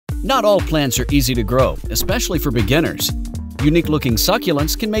Not all plants are easy to grow, especially for beginners. Unique-looking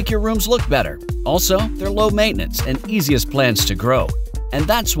succulents can make your rooms look better. Also, they're low maintenance and easiest plants to grow. And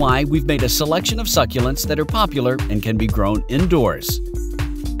that's why we've made a selection of succulents that are popular and can be grown indoors.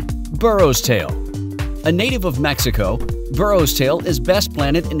 Burro's tail. A native of Mexico, burro's tail is best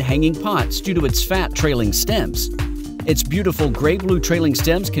planted in hanging pots due to its fat trailing stems. Its beautiful gray-blue trailing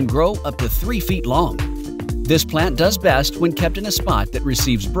stems can grow up to 3 feet long. This plant does best when kept in a spot that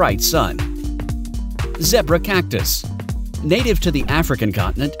receives bright sun. Zebra cactus. Native to the African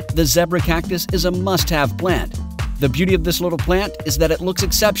continent, the zebra cactus is a must-have plant. The beauty of this little plant is that it looks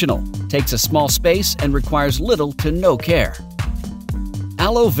exceptional, takes a small space, and requires little to no care.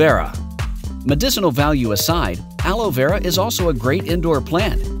 Aloe vera. Medicinal value aside, aloe vera is also a great indoor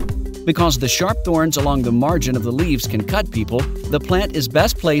plant. Because the sharp thorns along the margin of the leaves can cut people, the plant is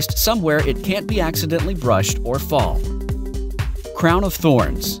best placed somewhere it can't be accidentally brushed or fall. Crown of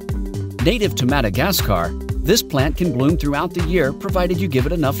thorns. Native to Madagascar, this plant can bloom throughout the year provided you give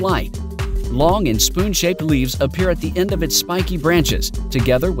it enough light. Long and spoon-shaped leaves appear at the end of its spiky branches,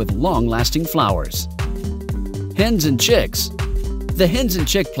 together with long-lasting flowers. Hens-and-Chicks. The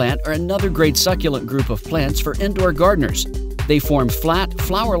hens-and-chick plant are another great succulent group of plants for indoor gardeners. They form flat,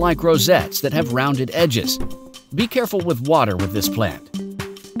 flower-like rosettes that have rounded edges. Be careful with water with this plant.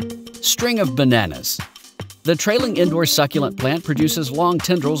 String of bananas. The trailing indoor succulent plant produces long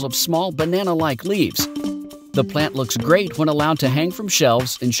tendrils of small banana-like leaves. The plant looks great when allowed to hang from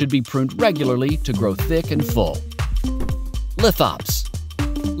shelves and should be pruned regularly to grow thick and full. Lithops.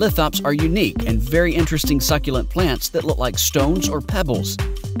 Lithops are unique and very interesting succulent plants that look like stones or pebbles.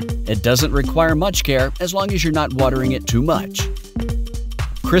 It doesn't require much care as long as you're not watering it too much.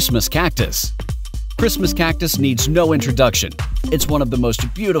 Christmas cactus. Christmas cactus needs no introduction. It's one of the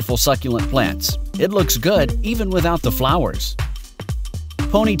most beautiful succulent plants. It looks good even without the flowers.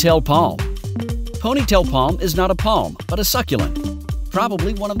 Ponytail palm. Ponytail palm is not a palm, but a succulent.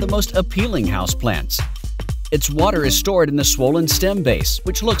 Probably one of the most appealing houseplants. Its water is stored in the swollen stem base,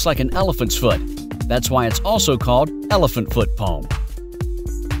 which looks like an elephant's foot. That's why it's also called elephant foot palm.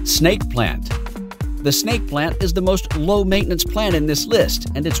 Snake plant. The snake plant is the most low-maintenance plant in this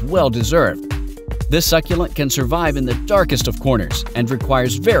list, and it's well-deserved. This succulent can survive in the darkest of corners and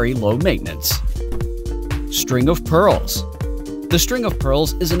requires very low maintenance. String of pearls. The string of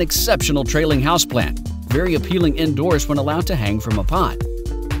pearls is an exceptional trailing houseplant, very appealing indoors when allowed to hang from a pot.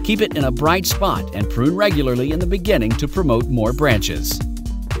 Keep it in a bright spot and prune regularly in the beginning to promote more branches.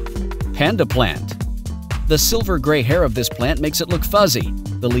 Panda plant. The silver gray hair of this plant makes it look fuzzy.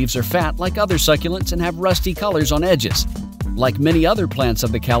 The leaves are fat like other succulents and have rusty colors on edges. Like many other plants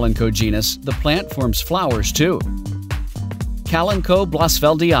of the Kalanchoe genus, the plant forms flowers too. Kalanchoe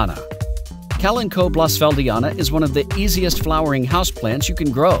blossfeldiana. Kalanchoe blossfeldiana is one of the easiest flowering houseplants you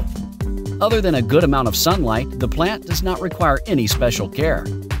can grow. Other than a good amount of sunlight, the plant does not require any special care.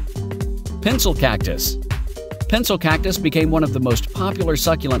 Pencil cactus. Pencil cactus became one of the most popular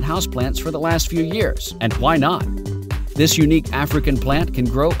succulent houseplants for the last few years, and why not? This unique African plant can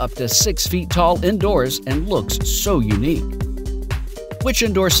grow up to 6 feet tall indoors and looks so unique. Which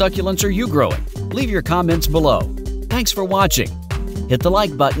indoor succulents are you growing? Leave your comments below. Thanks for watching. Hit the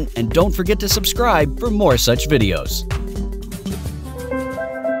like button and don't forget to subscribe for more such videos.